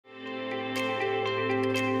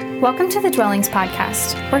Welcome to the Dwellings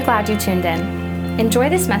Podcast. We're glad you tuned in. Enjoy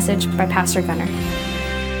this message by Pastor Gunnar.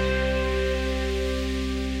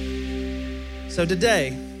 So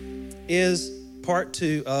today is part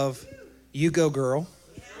 2 of You Go Girl.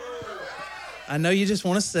 I know you just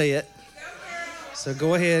want to say it, so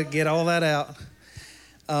go ahead, get all that out.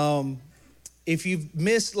 If you've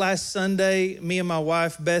missed last Sunday, me and my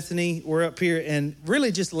wife, Bethany, were up here and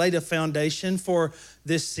really just laid a foundation for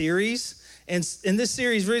this series. And this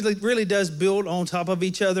series really does build on top of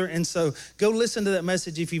each other. And so go listen to that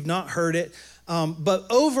message if you've not heard it. But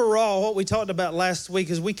overall, what we talked about last week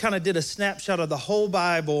is we kind of did a snapshot of the whole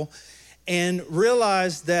Bible and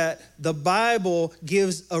realized that the Bible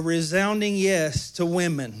gives a resounding yes to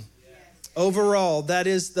women. Overall, that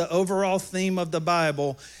is the overall theme of the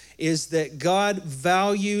Bible, is that God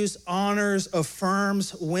values, honors,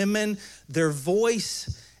 affirms women, their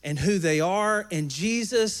voice and who they are, and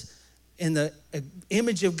Jesus in the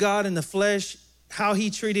image of God in the flesh. How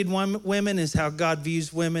he treated women is how God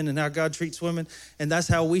views women and how God treats women, and that's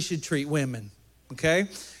how we should treat women, okay?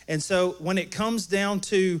 And so when it comes down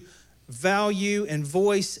to value and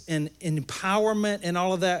voice and empowerment and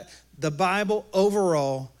all of that, the Bible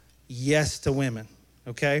overall, yes to women,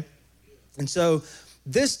 okay? And so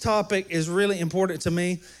this topic is really important to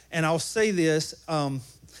me, and I'll say this,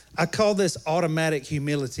 I call this automatic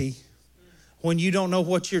humility. When you don't know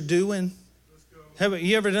what you're doing. Have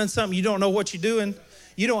you ever done something you don't know what you're doing?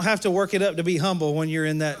 You don't have to work it up to be humble when you're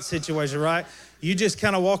in that situation, right? You just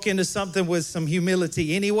kind of walk into something with some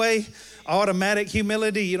humility anyway, automatic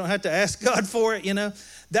humility. You don't have to ask God for it, you know.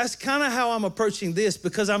 That's kind of how I'm approaching this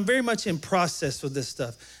because I'm very much in process with this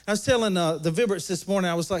stuff. I was telling the Vibrants this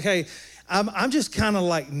morning, I was like, hey, I'm just kind of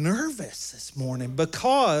like nervous this morning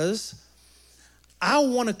because I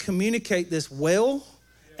want to communicate this well.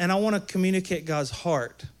 And I want to communicate God's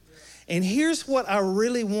heart. And here's what I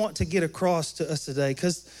really want to get across to us today,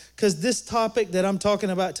 because this topic that I'm talking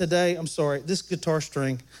about today, I'm sorry, this guitar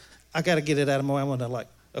string, I got to get it out of my way. I want to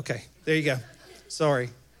okay, there you go. Sorry.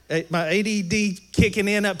 My ADD kicking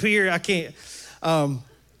in up here, I can't.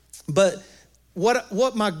 But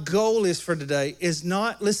what my goal is for today is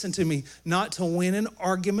not, listen to me, not to win an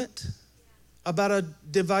argument about a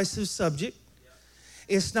divisive subject.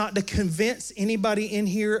 It's not to convince anybody in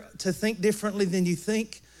here to think differently than you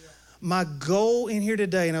think. My goal in here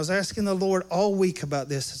today, and I was asking the Lord all week about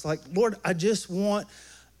this, it's like, Lord, I just want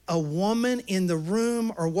a woman in the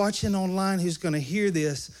room or watching online who's going to hear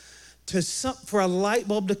this for a light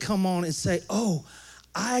bulb to come on and say, oh,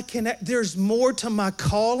 there's more to my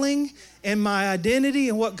calling and my identity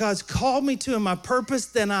and what God's called me to and my purpose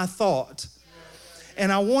than I thought. And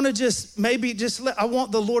I want to I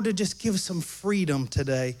want the Lord to just give some freedom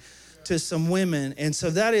today to some women. And so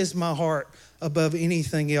that is my heart above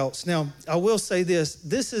anything else. Now, I will say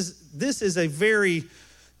this is a very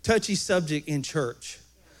touchy subject in church.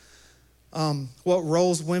 What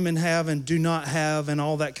roles women have and do not have and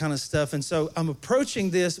all that kind of stuff. And so I'm approaching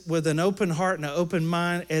this with an open heart and an open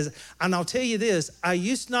mind. And I'll tell you this, I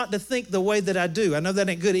used not to think the way that I do. I know that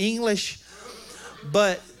ain't good English,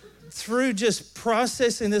 but through just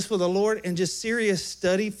processing this with the Lord and just serious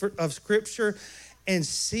study of Scripture and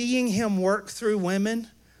seeing him work through women,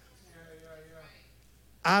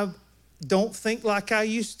 I don't think like I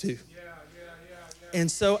used to. And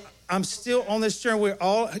so I'm still on this journey. We're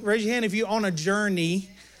all, raise your hand if you're on a journey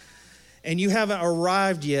and you haven't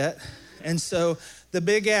arrived yet. And so the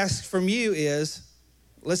big ask from you is,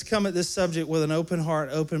 let's come at this subject with an open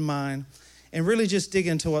heart, open mind, and really just dig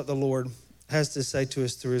into what the Lord has to say to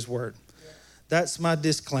us through his word. That's my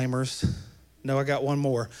disclaimers. No, I got one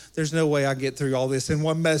more. There's no way I get through all this in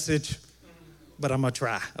one message, but I'm going to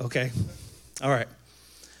try, okay? All right.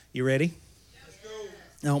 You ready? Let's go.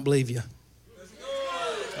 I don't believe you. Let's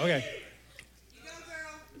go. Okay. You go,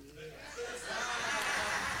 girl.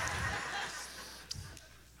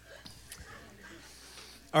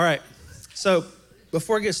 All right. So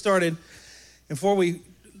before I get started, before we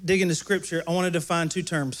dig into Scripture, I want to define two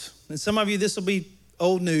terms. And some of you, this will be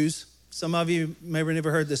old news. Some of you maybe never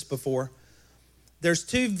heard this before. There's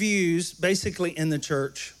two views basically in the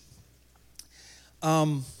church.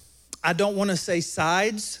 I don't want to say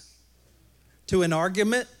sides to an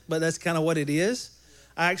argument, but that's kind of what it is.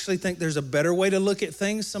 I actually think there's a better way to look at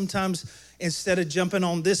things. Sometimes instead of jumping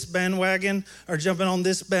on this bandwagon or jumping on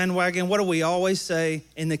this bandwagon, what do we always say?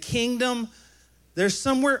 In the kingdom, there's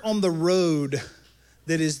somewhere on the road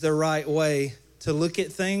that is the right way to look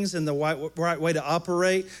at things and the right way to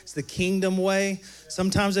operate. It's the kingdom way.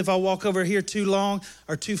 Sometimes if I walk over here too long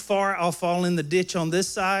or too far, I'll fall in the ditch on this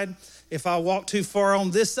side. If I walk too far on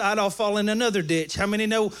this side, I'll fall in another ditch. How many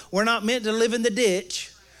know we're not meant to live in the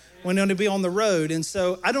ditch? when they're going to be on the road. And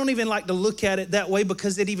so I don't even like to look at it that way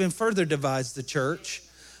because it even further divides the church.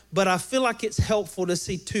 But I feel like it's helpful to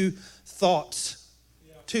see two thought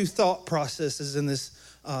processes in this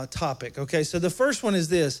topic. Okay, so the first one is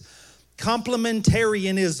this: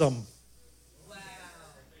 complementarianism. Wow.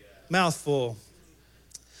 Mouthful.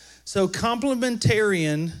 So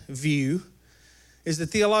complementarian view is the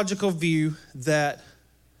theological view that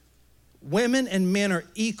women and men are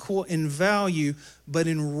equal in value, but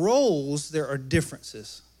in roles there are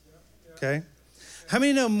differences. Okay? How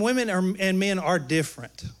many know women and men are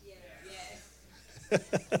different?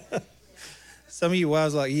 Yes. Some of you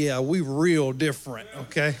wives are like, yeah, we real different,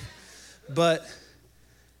 okay? But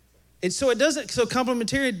so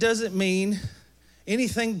complementarian doesn't mean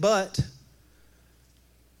anything but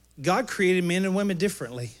God created men and women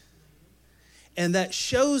differently. And that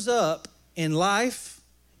shows up in life,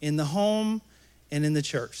 in the home, and in the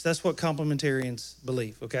church. That's what complementarians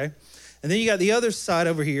believe, okay? And then you got the other side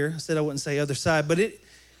over here. I said I wouldn't say other side, but I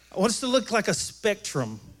want us to look like a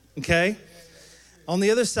spectrum, okay? On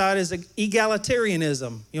the other side is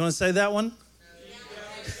egalitarianism. You want to say that one?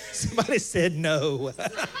 Somebody said no.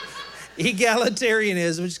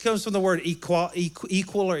 Egalitarianism, which comes from the word equal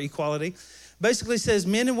or equality, basically says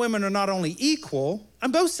men and women are not only equal,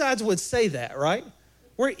 and both sides would say that, right?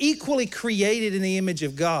 We're equally created in the image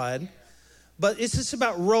of God, but it's just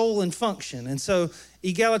about role and function. And so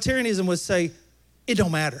egalitarianism would say, it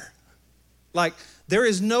don't matter. Like, there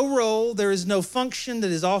is no role, there is no function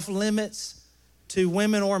that is off limits to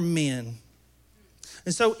women or men.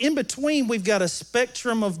 And so in between, we've got a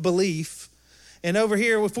spectrum of belief. And over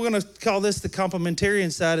here, if we're going to call this the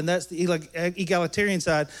complementarian side, and that's the egalitarian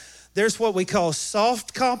side, there's what we call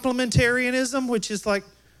soft complementarianism, which is like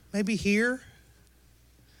maybe here,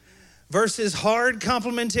 versus hard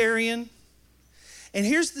complementarian. And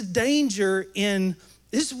here's the danger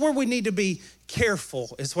this is where we need to be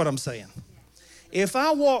careful, is what I'm saying. If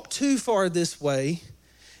I walk too far this way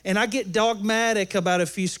and I get dogmatic about a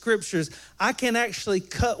few scriptures, I can actually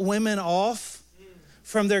cut women off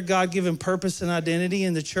from their God-given purpose and identity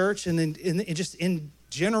in the church and just in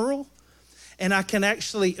general. And I can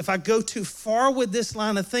actually, if I go too far with this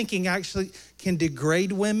line of thinking, I actually can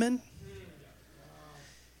degrade women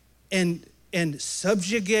and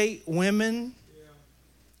subjugate women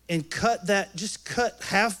and cut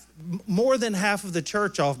more than half of the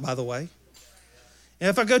church off, by the way. And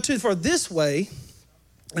if I go too far this way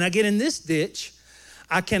and I get in this ditch,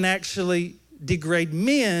 I can actually degrade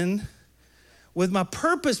men with my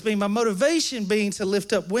purpose being, my motivation being to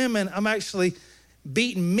lift up women. I'm actually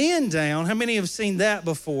beating men down. How many have seen that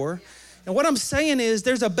before? And what I'm saying is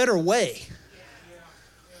there's a better way.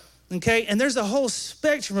 Okay, and there's a whole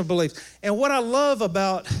spectrum of beliefs. And what I love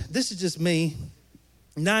about, this is just me,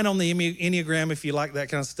 9 on the Enneagram if you like that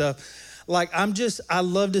kind of stuff. Like I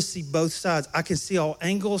love to see both sides. I can see all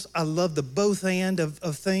angles. I love the both end of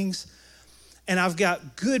things. And I've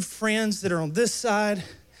got good friends that are on this side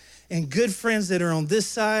and good friends that are on this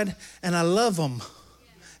side, and I love them.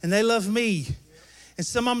 And they love me. And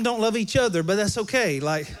some of them don't love each other, but that's okay.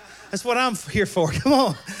 Like, that's what I'm here for. Come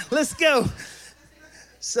on, let's go.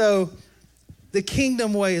 So the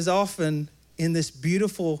kingdom way is often in this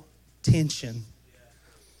beautiful tension.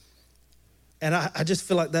 And I just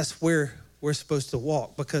feel like that's where we're supposed to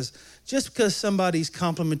walk, because just because somebody's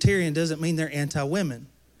complementarian doesn't mean they're anti-women.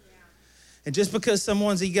 Yeah. And just because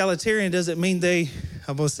someone's egalitarian doesn't mean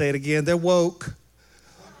I'm going to say it again, they're woke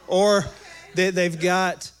or they've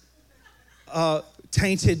got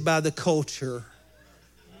tainted by the culture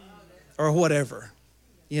or whatever,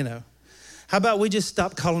 you know. How about we just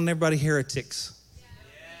stop calling everybody heretics?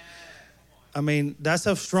 I mean, that's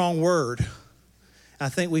a strong word. I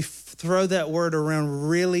think we throw that word around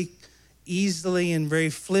really easily and very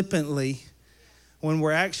flippantly when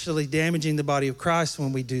we're actually damaging the body of Christ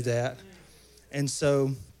when we do that. And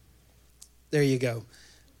so there you go.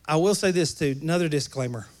 I will say this too, another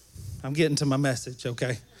disclaimer. I'm getting to my message,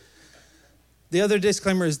 okay? The other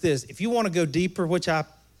disclaimer is this. If you want to go deeper, which I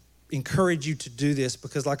encourage you to do this,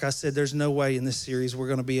 because like I said, there's no way in this series we're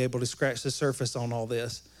going to be able to scratch the surface on all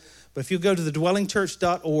this. But if you go to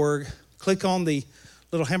thedwellingchurch.org, click on the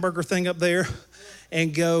little hamburger thing up there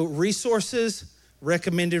and go resources,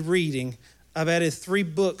 recommended reading. I've added 3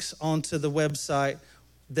 books onto the website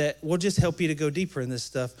that will just help you to go deeper in this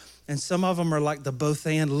stuff. And some of them are like the both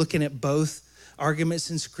and, looking at both arguments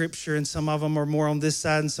in scripture, and some of them are more on this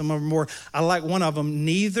side and some of them are more, I like one of them,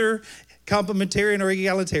 neither complementarian or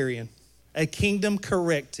egalitarian, a kingdom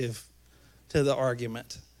corrective to the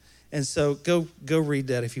argument. And so go read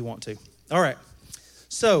that if you want to. All right.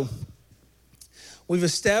 So We've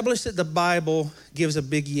established that the Bible gives a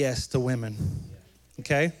big yes to women,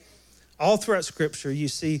 okay? All throughout Scripture, you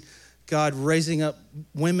see God raising up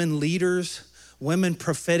women leaders, women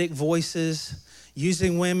prophetic voices,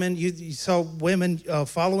 using women. You saw women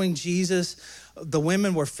following Jesus. The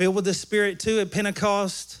women were filled with the Spirit too at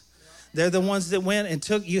Pentecost. They're the ones that went and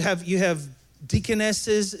took. You have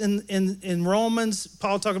deaconesses in Romans.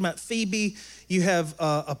 Paul talking about Phoebe. You have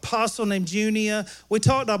an apostle named Junia. We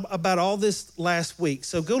talked about all this last week.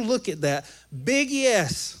 So go look at that. Big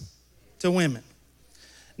yes to women.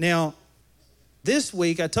 Now, this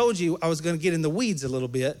week I told you I was going to get in the weeds a little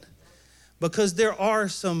bit because there are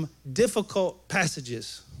some difficult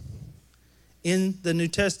passages in the New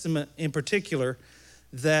Testament in particular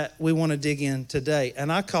that we want to dig in today. And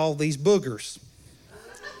I call these boogers.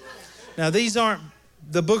 Now, these aren't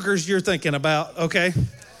the boogers you're thinking about, okay?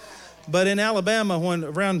 But in Alabama, when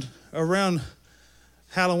around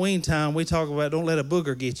Halloween time, we talk about don't let a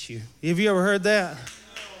booger get you. Have you ever heard that?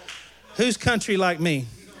 Whose country like me?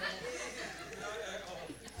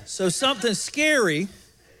 So something scary,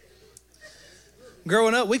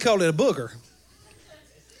 growing up, we called it a booger.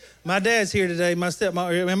 My dad's here today, my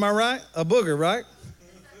stepmom, am I right? A booger, right?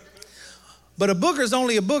 But a booger's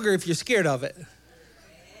only a booger if you're scared of it.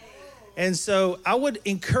 And so I would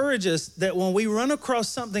encourage us that when we run across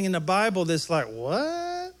something in the Bible that's like,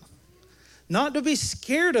 what? Not to be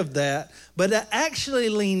scared of that, but to actually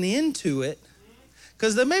lean into it,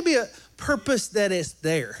 because there may be a purpose that is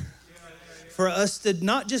there for us to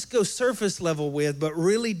not just go surface level with, but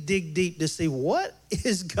really dig deep to see what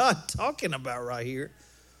is God talking about right here.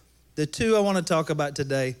 The two I want to talk about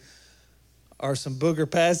today are some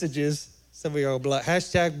booger passages. Some of you are like,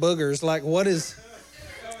 hashtag boogers. Like, what is...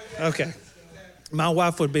 Okay. My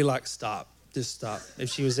wife would be like, stop. Just stop if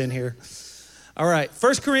she was in here. All right.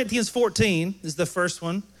 1 Corinthians 14 is the first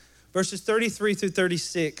one. Verses 33 through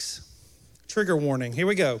 36. Trigger warning. Here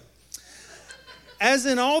we go. As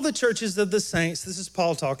in all the churches of the saints, this is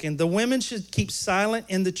Paul talking, the women should keep silent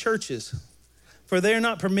in the churches, for they are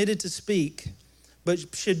not permitted to speak,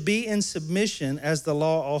 but should be in submission, as the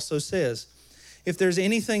law also says. If there's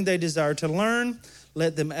anything they desire to learn,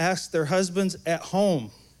 let them ask their husbands at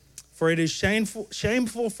home. For it is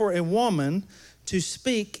shameful for a woman to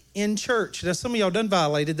speak in church. Now, some of y'all done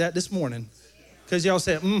violated that this morning because y'all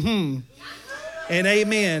said, and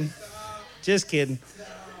amen. Just kidding.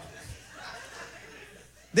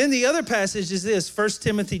 Then the other passage is this, 1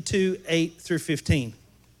 Timothy 2, 8 through 15.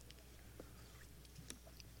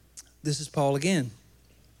 This is Paul again.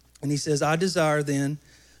 And he says, I desire then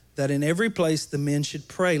that in every place the men should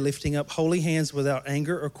pray, lifting up holy hands without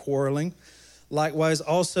anger or quarreling. Likewise,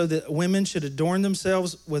 also that women should adorn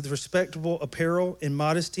themselves with respectable apparel in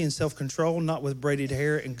modesty and self-control, not with braided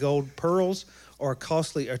hair and gold pearls or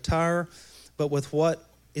costly attire, but with what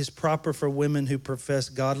is proper for women who profess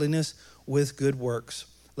godliness with good works.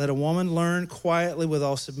 Let a woman learn quietly with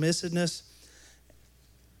all submissiveness.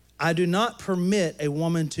 I do not permit a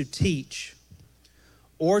woman to teach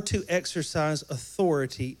or to exercise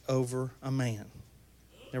authority over a man.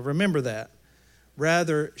 Now remember that.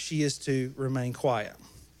 Rather, she is to remain quiet.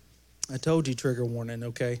 I told you, trigger warning,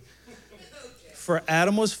 okay? For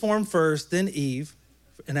Adam was formed first, then Eve,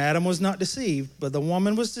 and Adam was not deceived, but the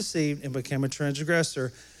woman was deceived and became a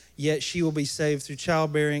transgressor. Yet she will be saved through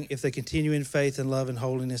childbearing if they continue in faith and love and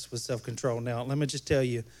holiness with self-control. Now, let me just tell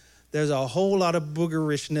you, there's a whole lot of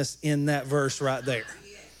boogerishness in that verse right there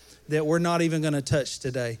that we're not even going to touch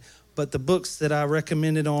today. But the books that I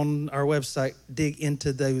recommended on our website dig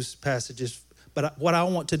into those passages. But what I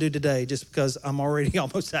want to do today, just because I'm already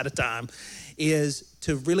almost out of time, is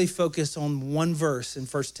to really focus on one verse in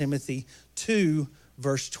 1 Timothy 2,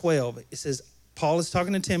 verse 12. It says, Paul is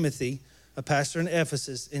talking to Timothy, a pastor in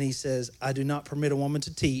Ephesus, and he says, I do not permit a woman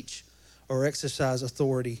to teach or exercise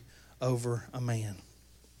authority over a man.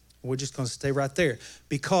 We're just going to stay right there,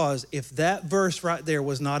 because if that verse right there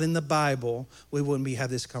was not in the Bible, we wouldn't be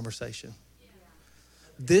having this conversation.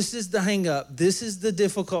 This is the hang up. This is the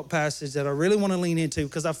difficult passage that I really want to lean into,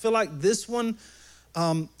 because I feel like this one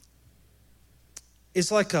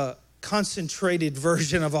is like a concentrated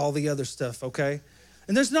version of all the other stuff, okay?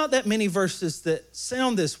 And there's not that many verses that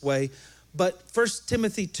sound this way, but 1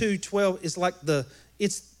 Timothy 2:12 is like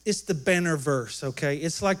it's the banner verse, okay?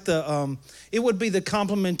 It's like it would be the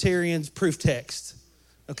complementarian's proof text,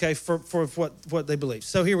 okay, for what they believe.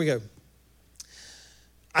 So here we go.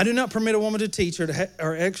 I do not permit a woman to teach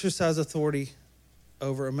or exercise authority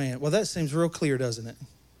over a man. Well, that seems real clear, doesn't it?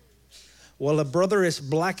 Well, brother, it's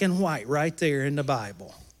black and white right there in the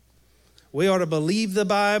Bible. We ought to believe the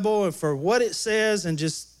Bible and for what it says and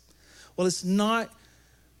just, well, it's not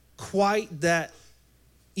quite that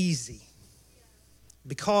easy,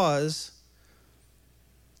 because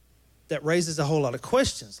that raises a whole lot of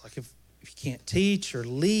questions. Like if you can't teach or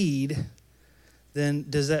lead, then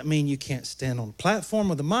does that mean you can't stand on a platform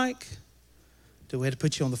with a mic? Do we have to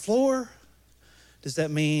put you on the floor? Does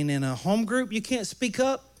that mean in a home group you can't speak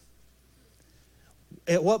up?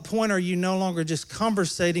 At what point are you no longer just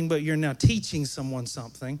conversating, but you're now teaching someone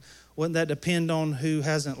something? Wouldn't that depend on who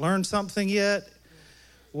hasn't learned something yet?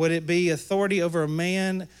 Would it be authority over a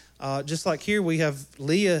man? Just like here, we have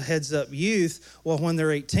Leah heads up youth. Well, when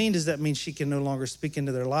they're 18, does that mean she can no longer speak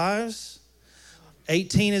into their lives?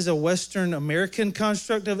 18 is a Western American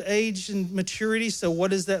construct of age and maturity. So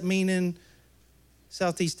what does that mean in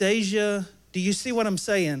Southeast Asia? Do you see what I'm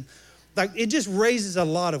saying? Like, it just raises a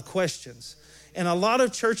lot of questions. And a lot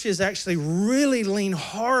of churches actually really lean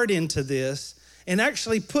hard into this and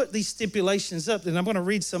actually put these stipulations up. And I'm going to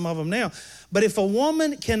read some of them now. But if a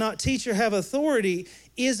woman cannot teach or have authority,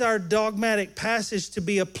 is our dogmatic passage to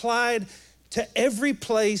be applied to every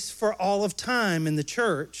place for all of time in the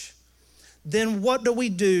church? Then what do we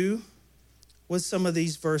do with some of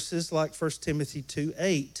these verses like 1 Timothy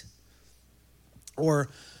 2:8 or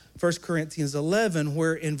 1 Corinthians 11,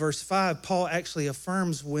 where in verse 5, Paul actually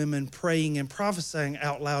affirms women praying and prophesying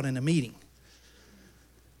out loud in a meeting?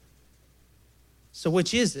 So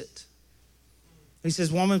which is it? He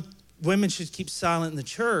says women should keep silent in the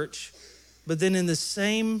church, but then in the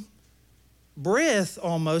same breath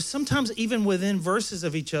almost, sometimes even within verses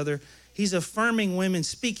of each other, he's affirming women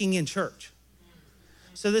speaking in church.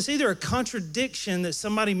 So there's either a contradiction that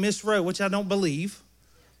somebody miswrote, which I don't believe,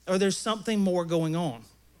 or there's something more going on.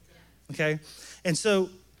 Okay? And so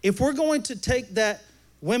if we're going to take that,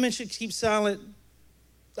 women should keep silent,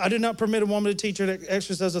 I do not permit a woman to teach or to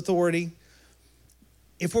exercise authority.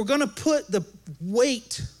 If we're going to put the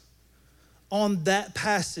weight on that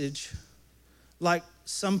passage, like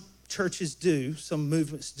some churches do, some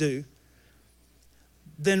movements do,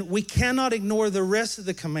 then we cannot ignore the rest of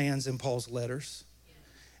the commands in Paul's letters.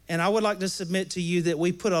 And I would like to submit to you that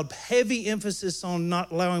we put a heavy emphasis on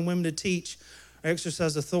not allowing women to teach or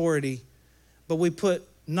exercise authority, but we put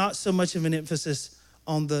not so much of an emphasis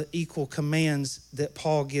on the equal commands that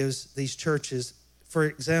Paul gives these churches. For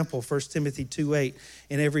example, 1 Timothy 2:8,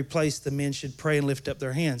 in every place the men should pray and lift up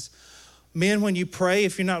their hands. Men, when you pray,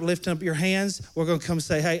 if you're not lifting up your hands, we're going to come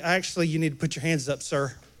say, hey, actually, you need to put your hands up,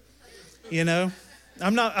 sir. You know,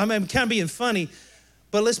 I'm kind of being funny,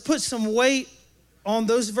 but let's put some weight on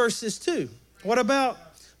those verses too. What about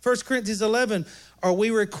 1 Corinthians 11? Are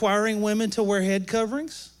we requiring women to wear head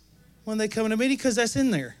coverings when they come in a meeting? Because that's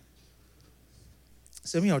in there.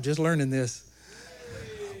 Some of y'all just learning this.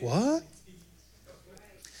 What?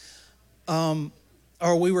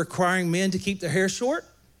 Are we requiring men to keep their hair short?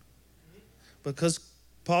 Because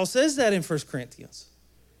Paul says that in 1 Corinthians.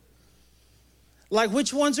 Like,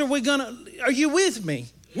 which ones are you with me?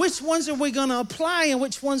 Which ones are we gonna apply and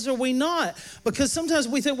which ones are we not? Because sometimes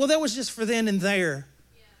we think, well, that was just for then and there.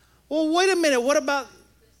 Yeah. Well, wait a minute, what about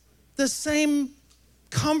the same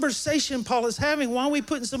conversation Paul is having? Why are we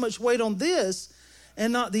putting so much weight on this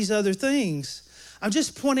and not these other things? I'm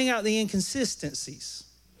just pointing out the inconsistencies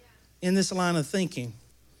in this line of thinking.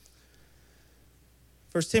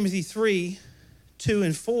 1 Timothy 3:2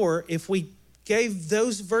 and 4, if we gave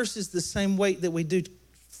those verses the same weight that we do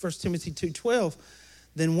 1 Timothy 2:12,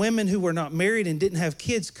 then women who were not married and didn't have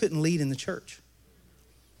kids couldn't lead in the church.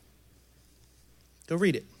 Go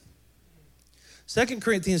read it. 2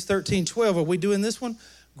 Corinthians 13:12, are we doing this one?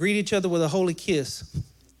 Greet each other with a holy kiss.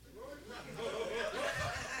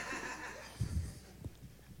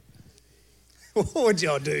 What would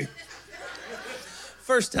y'all do?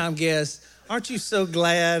 First time guests, aren't you so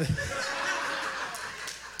glad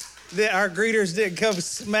that our greeters didn't come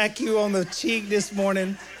smack you on the cheek this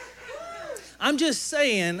morning? I'm just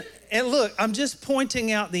saying, and look, I'm just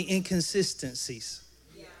pointing out the inconsistencies.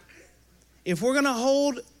 If we're going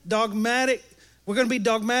to we're going to be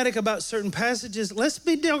dogmatic about certain passages, let's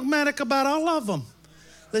be dogmatic about all of them.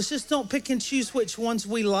 Let's just don't pick and choose which ones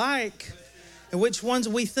we like and which ones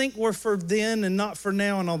we think were for then and not for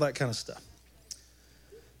now and all that kind of stuff.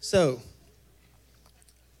 So,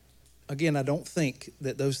 again, I don't think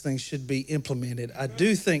that those things should be implemented. I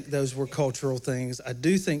do think those were cultural things. I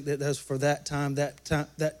do think that those for that time,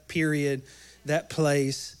 that period, that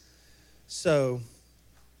place. So,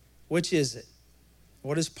 which is it?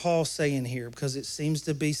 What is Paul saying here? Because it seems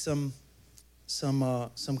to be some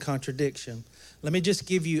contradiction. Let me just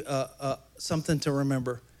give you something to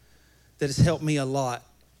remember that has helped me a lot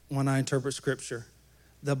when I interpret Scripture.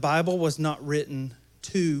 The Bible was not written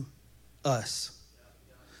to us.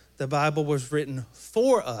 The Bible was written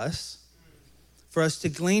for us, for us to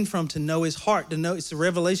glean from, to know his heart, to know it's the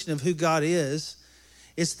revelation of who God is.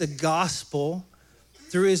 It's the gospel.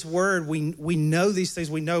 Through his word, we know these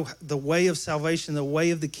things. We know the way of salvation, the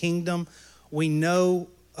way of the kingdom. We know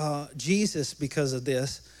Jesus because of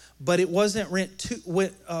this, but it wasn't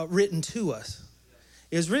written to us.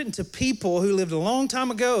 It was written to people who lived a long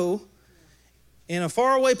time ago in a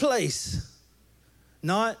faraway place,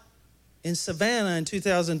 not in Savannah in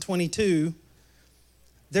 2022.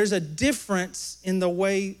 There's a difference in the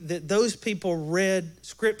way that those people read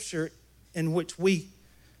Scripture in which we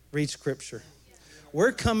read Scripture.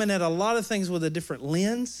 We're coming at a lot of things with a different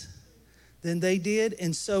lens than they did.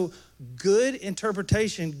 And so good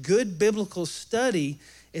interpretation, good biblical study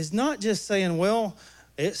is not just saying, well,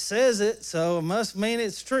 it says it, so it must mean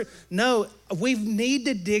it's true. No, we need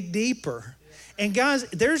to dig deeper. And guys,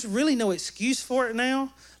 there's really no excuse for it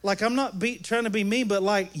now. Like, I'm not trying to be mean, but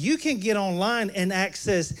like, you can get online and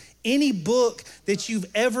access any book that you've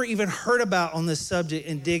ever even heard about on this subject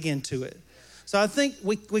and dig into it. So I think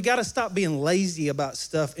we got to stop being lazy about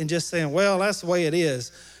stuff and just saying, well, that's the way it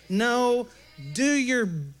is. No, do your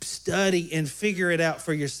study and figure it out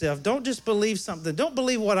for yourself. Don't just believe something. Don't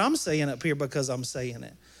believe what I'm saying up here because I'm saying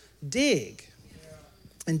it. Dig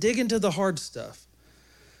and dig into the hard stuff.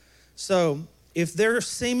 So if there are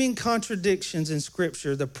seeming contradictions in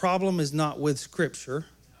Scripture, the problem is not with Scripture.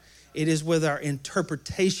 It is with our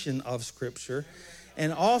interpretation of Scripture.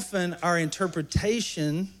 And often our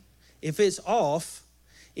interpretation, if it's off,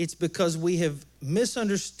 it's because we have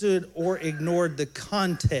misunderstood or ignored the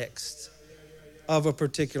context of a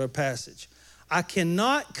particular passage. I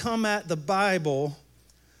cannot come at the Bible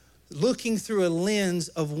looking through a lens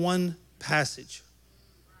of one passage.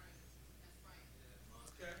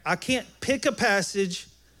 I can't pick a passage,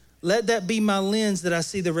 let that be my lens that I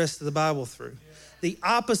see the rest of the Bible through. The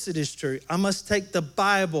opposite is true. I must take the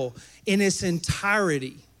Bible in its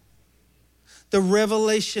entirety, the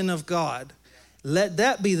revelation of God. Let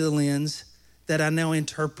that be the lens that I now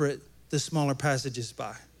interpret the smaller passages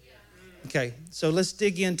by. Okay, so let's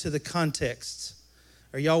dig into the contexts.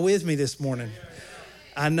 Are y'all with me this morning?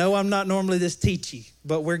 I know I'm not normally this teachy,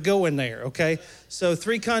 but we're going there, okay? So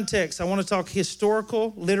 3 contexts. I want to talk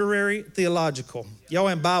historical, literary, theological. Y'all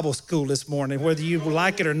in Bible school this morning, whether you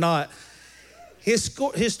like it or not.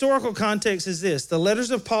 Historical context is this. The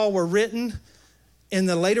letters of Paul were written in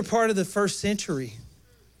the later part of the 1st century.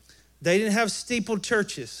 They didn't have steepled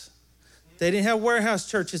churches. They didn't have warehouse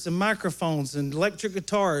churches and microphones and electric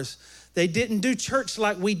guitars. They didn't do church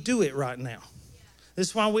like we do it right now. This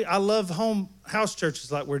is why I love house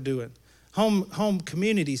churches like we're doing, home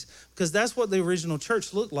communities, because that's what the original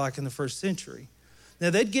church looked like in the 1st century. Now,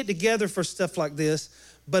 they'd get together for stuff like this,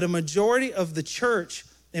 but a majority of the church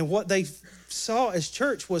and what they saw as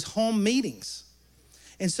church was home meetings.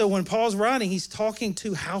 And so when Paul's writing, he's talking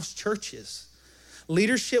to house churches.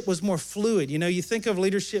 Leadership was more fluid. You know, you think of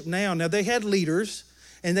leadership now. Now, they had leaders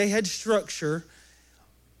and they had structure,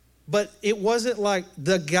 but it wasn't like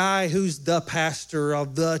the guy who's the pastor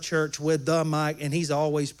of the church with the mic and he's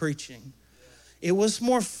always preaching. It was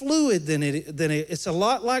more fluid than it. It's a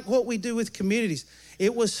lot like what we do with communities.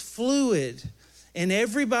 It was fluid. And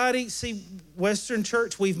everybody, see, Western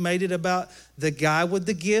church, we've made it about the guy with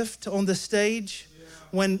the gift on the stage,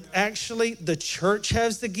 when actually the church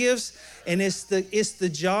has the gifts, and it's the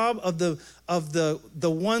job of the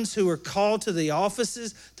ones who are called to the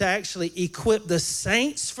offices to actually equip the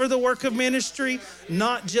saints for the work of ministry,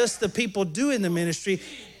 not just the people doing the ministry.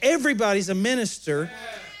 Everybody's a minister.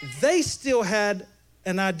 They still had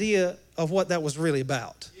an idea of what that was really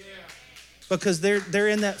about, because they're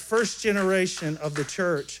in that first generation of the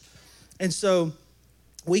church. And so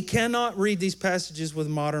we cannot read these passages with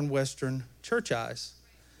modern Western church eyes.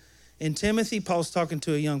 In Timothy, Paul's talking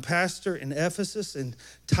to a young pastor in Ephesus. In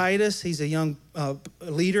Titus, he's a young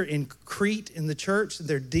leader in Crete in the church.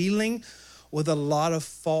 They're dealing with a lot of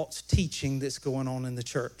false teaching that's going on in the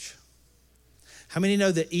church. How many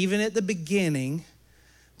know that even at the beginning,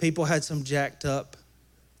 people had some jacked up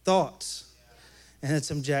thoughts and had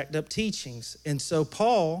some jacked up teachings? And so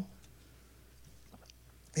Paul,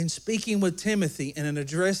 in speaking with Timothy and in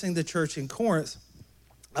addressing the church in Corinth,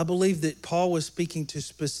 I believe that Paul was speaking to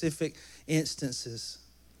specific instances.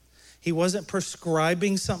 He wasn't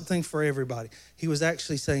prescribing something for everybody. He was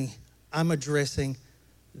actually saying, I'm addressing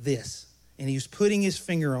this. And he was putting his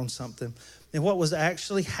finger on something. And what was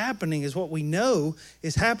actually happening is what we know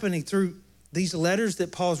is happening through these letters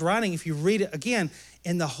that Paul's writing. If you read it again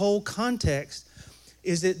in the whole context,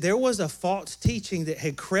 is that there was a false teaching that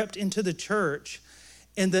had crept into the church.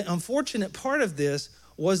 And the unfortunate part of this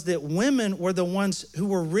was that women were the ones who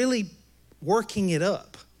were really working it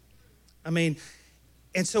up. I mean,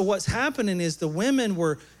 And so what's happening is the women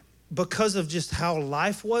were, because of just how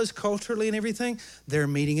life was culturally and everything, they're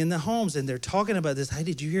meeting in the homes and they're talking about this. Hey,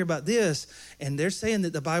 did you hear about this? And they're saying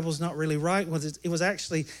that the Bible's not really right. It was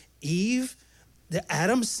actually Eve, that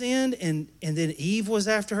Adam sinned, and then Eve was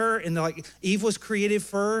after her, and like Eve was created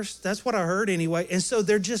first. That's what I heard anyway. And so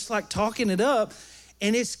they're just like talking it up,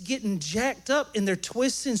 and it's getting jacked up, and they're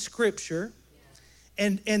twisting scripture.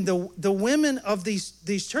 And the women of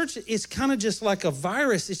these churches, it's kind of just like a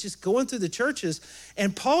virus. It's just going through the churches.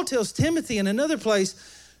 And Paul tells Timothy in another place,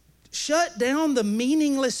 shut down the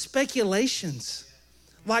meaningless speculations.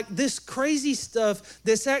 Like this crazy stuff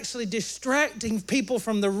that's actually distracting people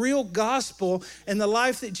from the real gospel and the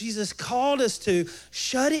life that Jesus called us to.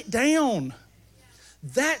 Shut it down.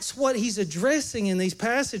 That's what he's addressing in these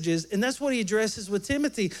passages, and that's what he addresses with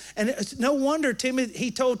Timothy. And it's no wonder he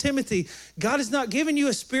told Timothy, God has not given you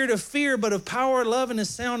a spirit of fear, but of power, love, and a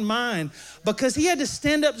sound mind, because he had to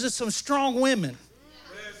stand up to some strong women.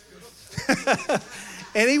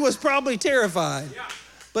 And he was probably terrified.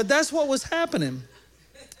 But that's what was happening.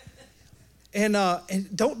 And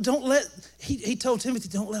don't let, he told Timothy,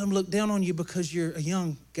 don't let them look down on you because you're a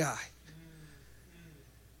young guy.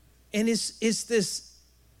 And there's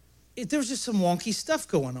just some wonky stuff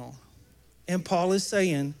going on. And Paul is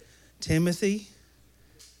saying, Timothy,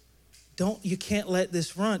 you can't let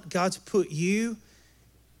this run. God's put you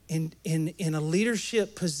in a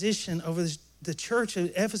leadership position over the church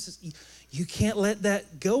of Ephesus. You can't let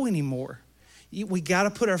that go anymore. We got to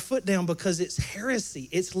put our foot down because it's heresy.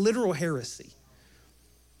 It's literal heresy.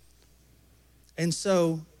 And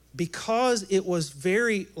so, because it was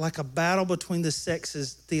very like a battle between the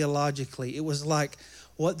sexes theologically, it was like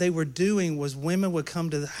what they were doing was women would come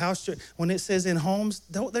to the house church. When it says in homes,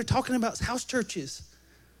 they're talking about house churches.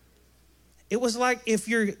 It was like if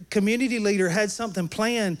your community leader had something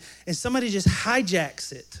planned and somebody just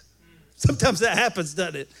hijacks it. Sometimes that happens,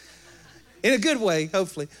 doesn't it? In a good way,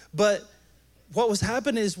 hopefully. But what was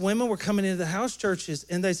happening is women were coming into the house churches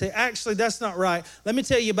and they say, actually, that's not right. Let me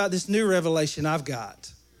tell you about this new revelation I've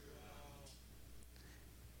got.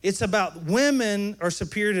 It's about women are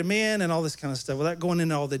superior to men and all this kind of stuff without going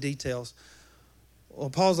into all the details. Well,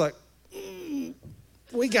 Paul's like,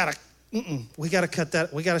 we gotta cut that.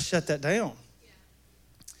 We gotta shut that down. Yeah.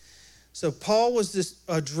 So Paul was just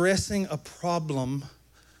addressing a problem,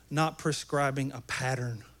 not prescribing a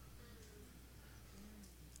pattern.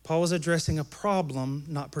 Paul was addressing a problem,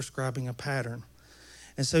 not prescribing a pattern.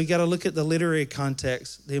 And so you got to look at the literary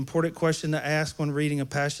context. The important question to ask when reading a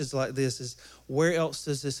passage like this is, where else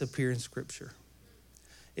does this appear in Scripture?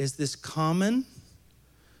 Is this common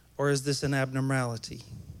or is this an abnormality?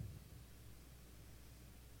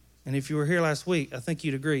 And if you were here last week, I think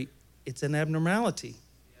you'd agree, it's an abnormality.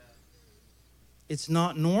 It's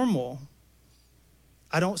not normal.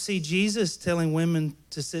 I don't see Jesus telling women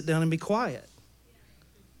to sit down and be quiet.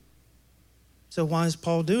 So why is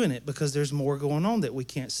Paul doing it? Because there's more going on that we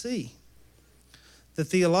can't see. The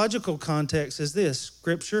theological context is this: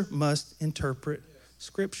 Scripture must interpret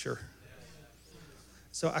Scripture.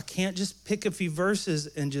 So I can't just pick a few verses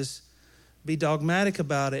and just be dogmatic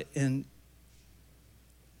about it, and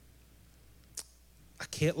I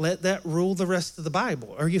can't let that rule the rest of the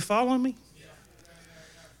Bible. Are you following me?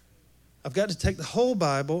 I've got to take the whole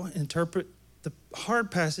Bible and interpret the hard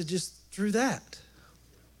passages through that.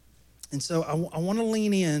 And so I want to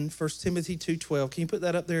lean in 1 Timothy 2:12. Can you put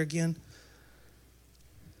that up there again?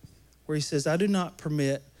 Where he says, I do not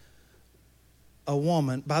permit a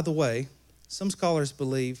woman. By the way, some scholars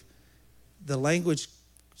believe the language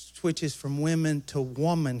switches from women to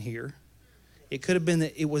woman here. It could have been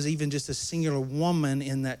that it was even just a singular woman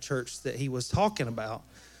in that church that he was talking about.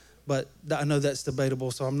 But I know that's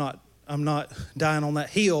debatable, so I'm not dying on that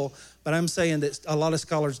hill. But I'm saying that a lot of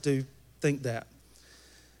scholars do think that.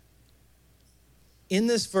 In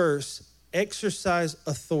this verse, exercise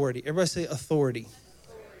authority. Everybody say authority.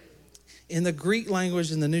 In the Greek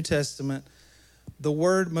language in the New Testament, the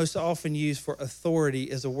word most often used for authority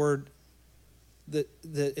is a word that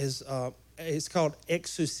is it's called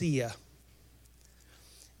exousia.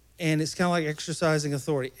 And it's kind of like exercising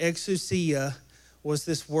authority. Exousia was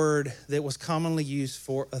this word that was commonly used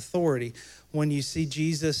for authority. When you see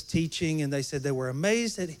Jesus teaching, and they said they were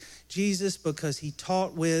amazed at Jesus because he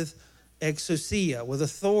taught with exousia, with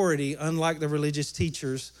authority, unlike the religious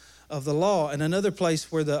teachers of the law. And another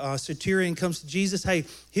place where the centurion comes to Jesus, hey,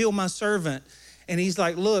 heal my servant. And he's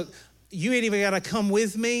like, look, you ain't even got to come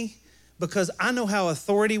with me because I know how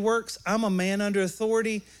authority works. I'm a man under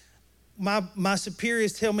authority. My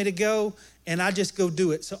superiors tell me to go, and I just go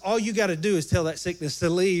do it. So all you got to do is tell that sickness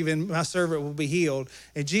to leave, and my servant will be healed.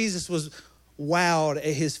 And Jesus was wowed at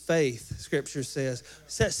his faith, Scripture says.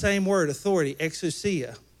 It's that same word, authority,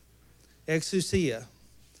 exousia. Exousia.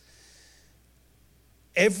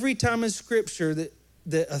 Every time in Scripture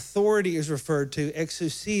that authority is referred to,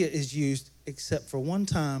 exousia is used, except for one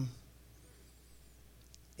time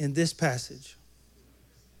in this passage.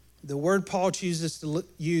 The word Paul chooses to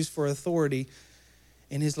use for authority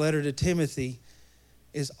in his letter to Timothy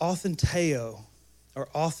is authenteo or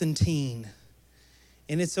authentine.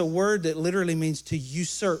 And it's a word that literally means to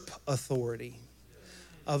usurp authority,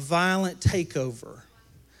 a violent takeover,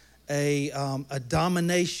 a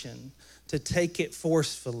domination, to take it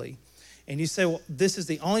forcefully. And you say, well, this is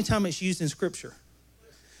the only time it's used in Scripture.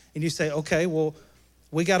 And you say, okay, well,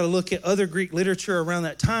 we got to look at other Greek literature around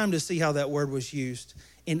that time to see how that word was used.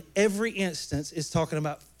 In every instance, it's talking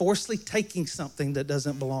about forcefully taking something that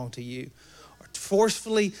doesn't belong to you, or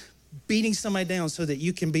forcefully beating somebody down so that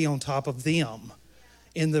you can be on top of them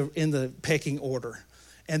in the pecking order.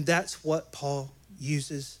 And that's what Paul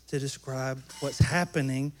uses to describe what's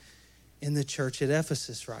happening in the church at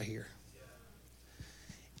Ephesus right here.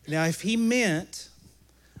 Now, if he meant,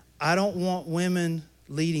 I don't want women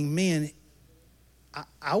leading men,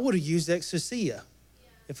 I would have used exousia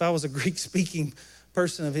if I was a Greek-speaking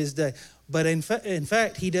person of his day. But in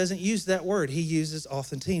fact, he doesn't use that word. He uses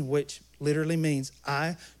authentine, which literally means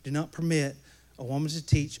I do not permit a woman to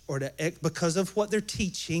teach or to, because of what they're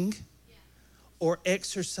teaching, or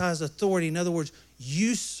exercise authority. In other words,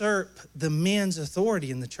 usurp the men's authority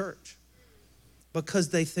in the church because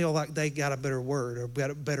they feel like they got a better word or got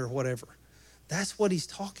a better whatever. That's what he's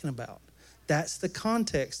talking about. That's the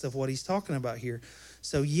context of what he's talking about here.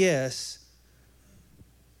 So yes,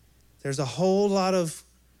 there's a whole lot of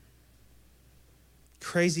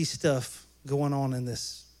crazy stuff going on in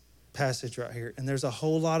this passage right here. And there's a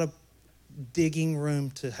whole lot of digging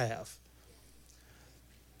room to have.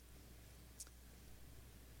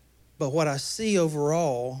 But what I see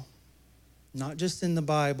overall, not just in the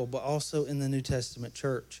Bible, but also in the New Testament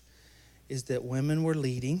church, is that women were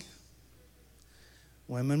leading,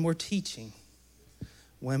 women were teaching,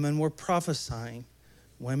 women were prophesying,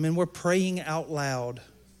 women were praying out loud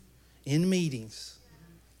in meetings.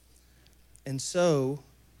 And so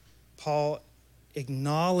Paul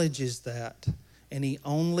acknowledges that, and he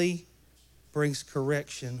only brings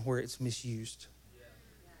correction where it's misused.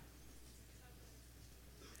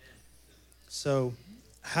 So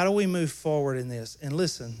how do we move forward in this? And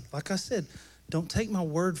listen, like I said, don't take my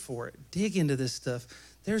word for it. Dig into this stuff.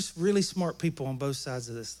 There's really smart people on both sides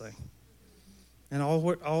of this thing, and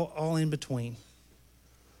all in between.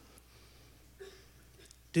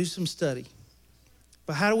 Do some study.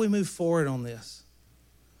 But how do we move forward on this?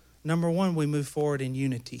 Number one, we move forward in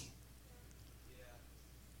unity.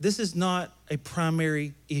 This is not a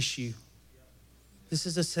primary issue. This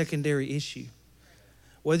is a secondary issue.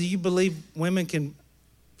 Whether you believe women can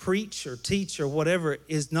preach or teach or whatever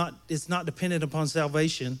it's not dependent upon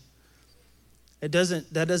salvation. That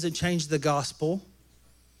doesn't change the gospel.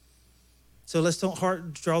 So let's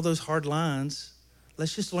don't draw those hard lines.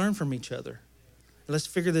 Let's just learn from each other. Let's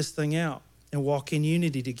figure this thing out and walk in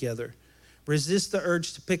unity together. Resist the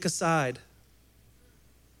urge to pick a side.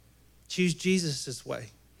 Choose Jesus' way.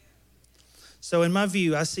 So in my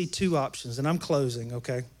view, I see two options, and I'm closing,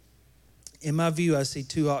 okay? In my view, I see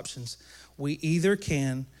two options. We either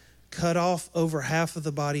can cut off over half of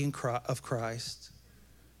the body of Christ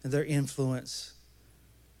and their influence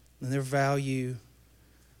and their value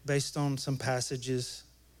based on some passages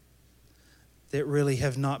that really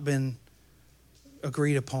have not been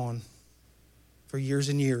agreed upon for years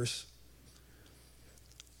and years.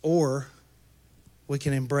 Or we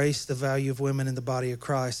can embrace the value of women in the body of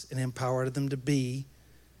Christ and empower them to be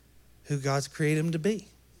who God's created them to be.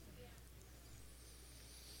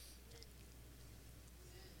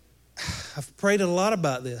 I've prayed a lot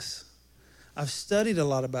about this. I've studied a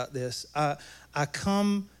lot about this. I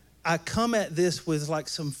come at this with like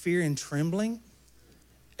some fear and trembling,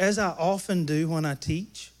 as I often do when I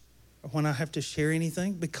teach or when I have to share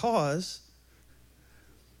anything, because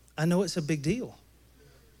I know it's a big deal.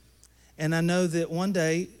 And I know that one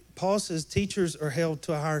day, Paul says teachers are held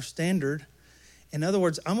to a higher standard. In other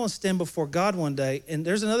words, I'm going to stand before God one day, and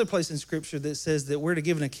there's another place in Scripture that says that we're to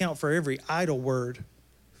give an account for every idle word.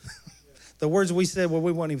 The words we said when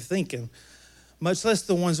we weren't even thinking, much less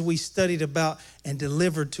the ones we studied about and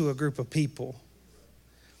delivered to a group of people.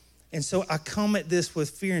 And so I come at this with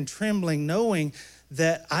fear and trembling, knowing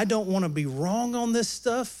that I don't want to be wrong on this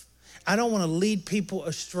stuff. I don't want to lead people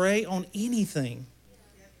astray on anything.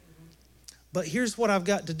 But here's what I've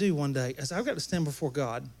got to do one day, is I've got to stand before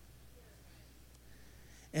God.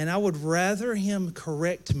 And I would rather him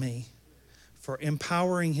correct me for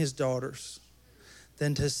empowering his daughters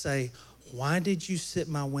than to say, why did you sit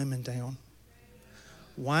my women down?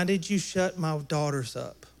 Why did you shut my daughters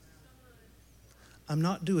up? I'm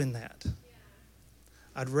not doing that.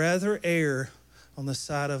 I'd rather err on the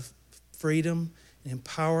side of freedom and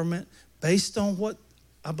empowerment based on what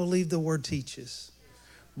I believe the word teaches,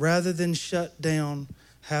 rather than shut down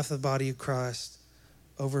half the body of Christ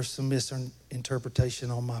over some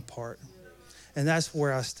misinterpretation on my part. And that's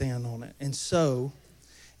where I stand on it. And so,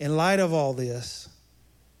 in light of all this,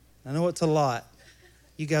 I know it's a lot.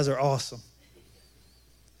 You guys are awesome.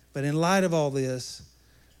 But in light of all this,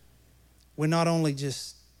 we not only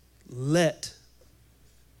just let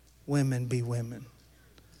women be women,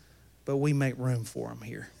 but we make room for them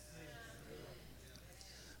here.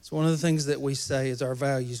 It's one of the things that we say is our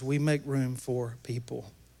values. We make room for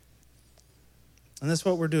people. And that's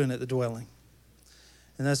what we're doing at the dwelling.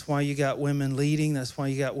 And that's why you got women leading. That's why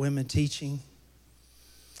you got women teaching.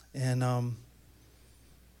 And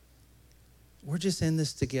we're just in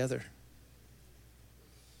this together.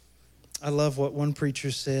 I love what one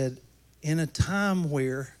preacher said. In a time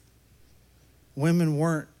where women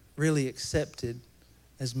weren't really accepted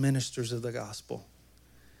as ministers of the gospel,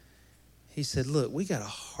 he said, look, we got a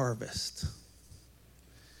harvest.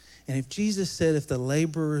 And if Jesus said, if the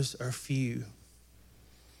laborers are few,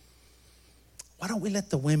 why don't we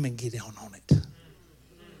let the women get on it?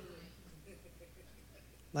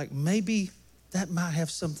 Like maybe that might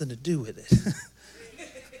have something to do with it.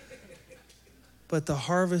 But the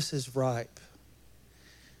harvest is ripe.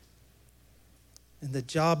 And the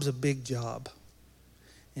job's a big job.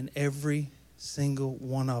 And every single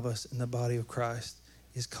one of us in the body of Christ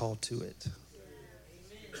is called to it.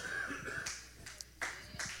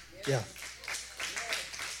 Yeah.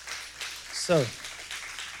 So,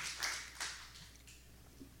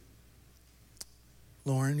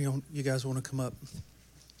 Lauren, you guys want to come up?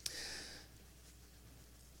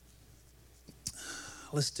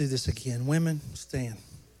 Let's do this again. Women, stand.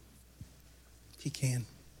 If you can.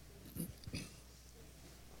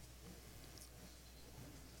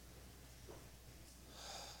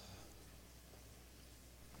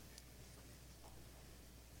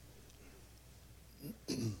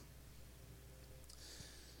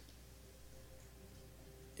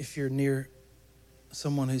 If you're near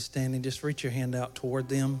someone who's standing, just reach your hand out toward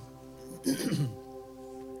them.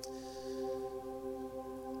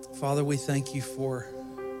 Father, we thank you for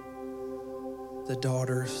the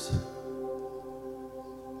daughters,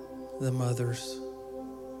 the mothers,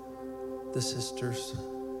 the sisters,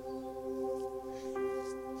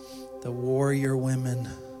 the warrior women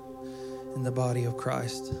in the body of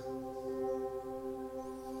Christ,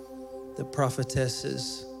 the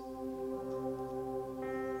prophetesses,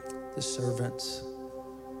 the servants,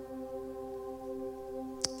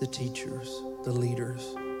 the teachers, the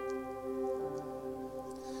leaders.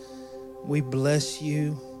 We bless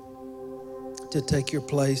you to take your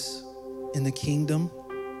place in the kingdom,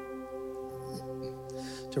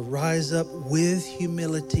 to rise up with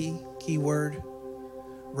humility, keyword,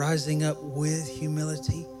 rising up with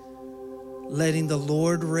humility, letting the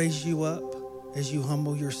Lord raise you up as you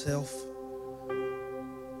humble yourself.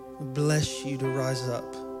 We bless you to rise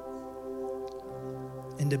up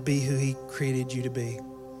and to be who he created you to be.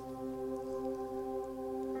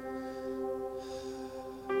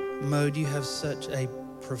 Mode, you have such a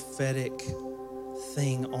prophetic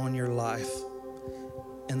thing on your life.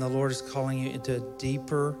 And the Lord is calling you into a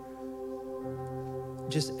deeper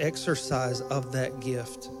just exercise of that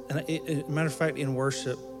gift. And matter of fact, in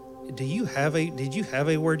worship, did you have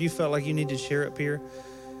a word you felt like you needed to share up here?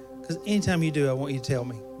 Because anytime you do, I want you to tell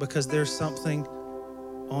me. Because there's something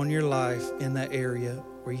on your life in that area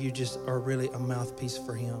where you just are really a mouthpiece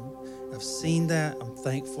for him. I've seen that. I'm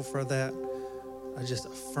thankful for that. I just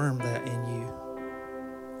affirm that in you.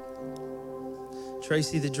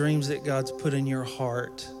 Tracy, the dreams that God's put in your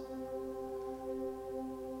heart,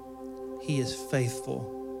 he is faithful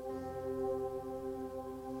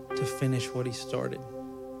to finish what he started.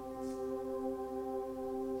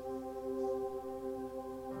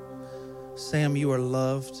 Sam, you are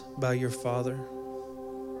loved by your Father.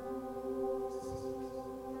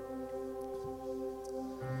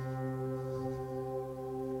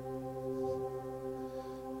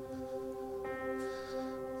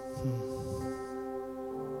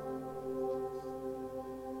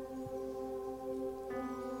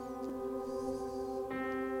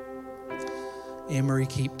 Emery,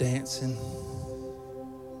 keep dancing.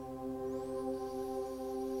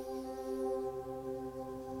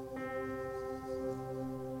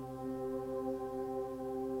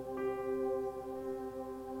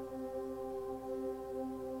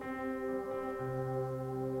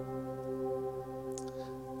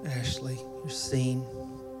 Ashley, you're seen.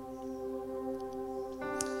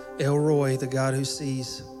 Elroy, the God who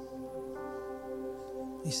sees.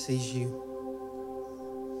 He sees you.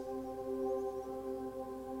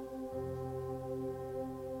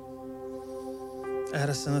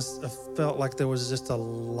 Addison, I felt like there was just a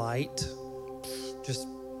light, just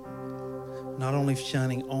not only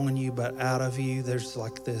shining on you, but out of you. There's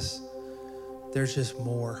like this, there's just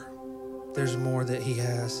more. There's more that he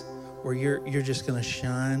has, where you're just going to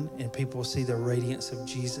shine and people will see the radiance of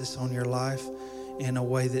Jesus on your life in a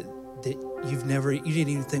way that you didn't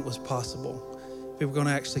even think was possible. People are going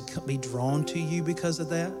to actually be drawn to you because of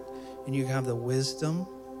that, and you have the wisdom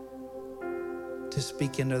to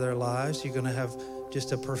speak into their lives. You're going to have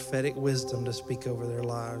just a prophetic wisdom to speak over their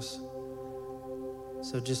lives.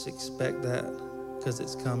 So just expect that, because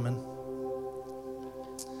it's coming.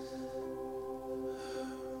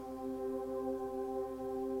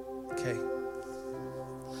 Okay.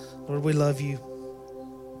 Lord, we love you.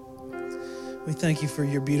 We thank you for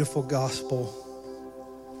your beautiful gospel.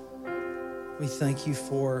 We thank you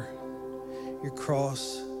for your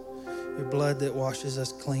cross, your blood that washes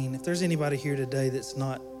us clean. If there's anybody here today that's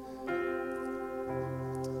not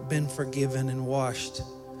been forgiven and washed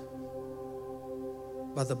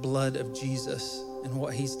by the blood of Jesus and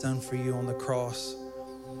what he's done for you on the cross,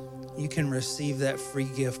 you can receive that free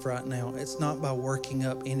gift right now. It's not by working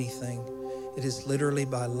up anything. It is literally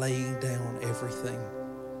by laying down everything.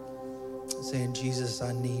 Saying, Jesus,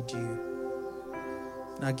 I need you.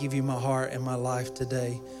 And I give you my heart and my life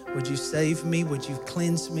today. Would you save me? Would you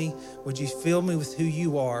cleanse me? Would you fill me with who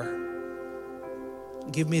you are?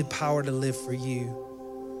 Give me the power to live for you.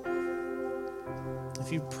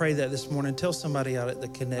 If you pray that this morning, tell somebody out at the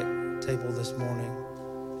Connect table this morning.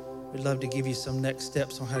 We'd love to give you some next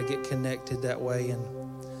steps on how to get connected that way. And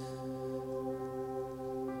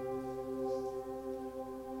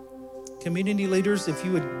community leaders, if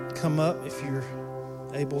you would come up, if you're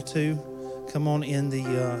able to, come on in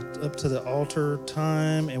up to the altar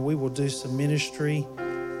time, and we will do some ministry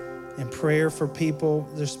and prayer for people.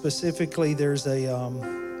 There's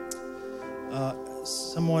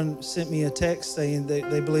someone sent me a text saying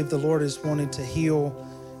they believe the Lord is wanting to heal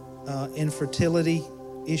infertility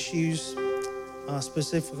issues,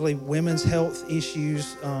 specifically women's health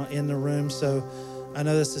issues in the room. So I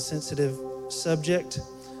know that's a sensitive subject.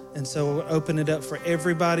 And so we'll open it up for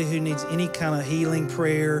everybody who needs any kind of healing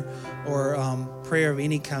prayer or prayer of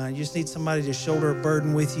any kind. You just need somebody to shoulder a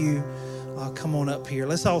burden with you. Come on up here.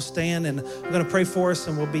 Let's all stand, and I'm going to pray for us,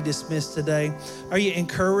 and we'll be dismissed today. Are you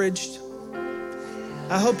encouraged?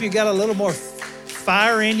 I hope you got a little more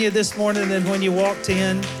fire in you this morning than when you walked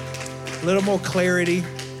in, a little more clarity,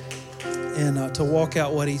 and to walk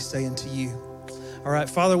out what he's saying to you. All right,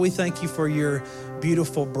 Father, we thank you for your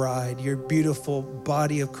beautiful bride, your beautiful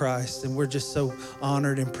body of Christ, and we're just so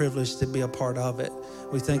honored and privileged to be a part of it.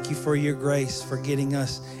 We thank you for your grace, for getting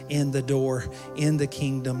us in the door, in the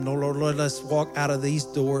kingdom. Lord, let us walk out of these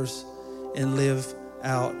doors and live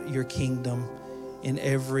out your kingdom in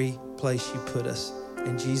every place you put us.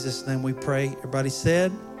 In Jesus' name we pray. Everybody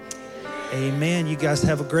said, amen. You guys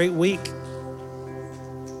have a great week.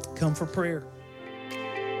 Come for prayer.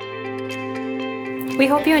 We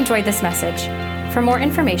hope you enjoyed this message. For more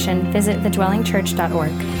information, visit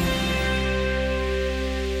thedwellingchurch.org.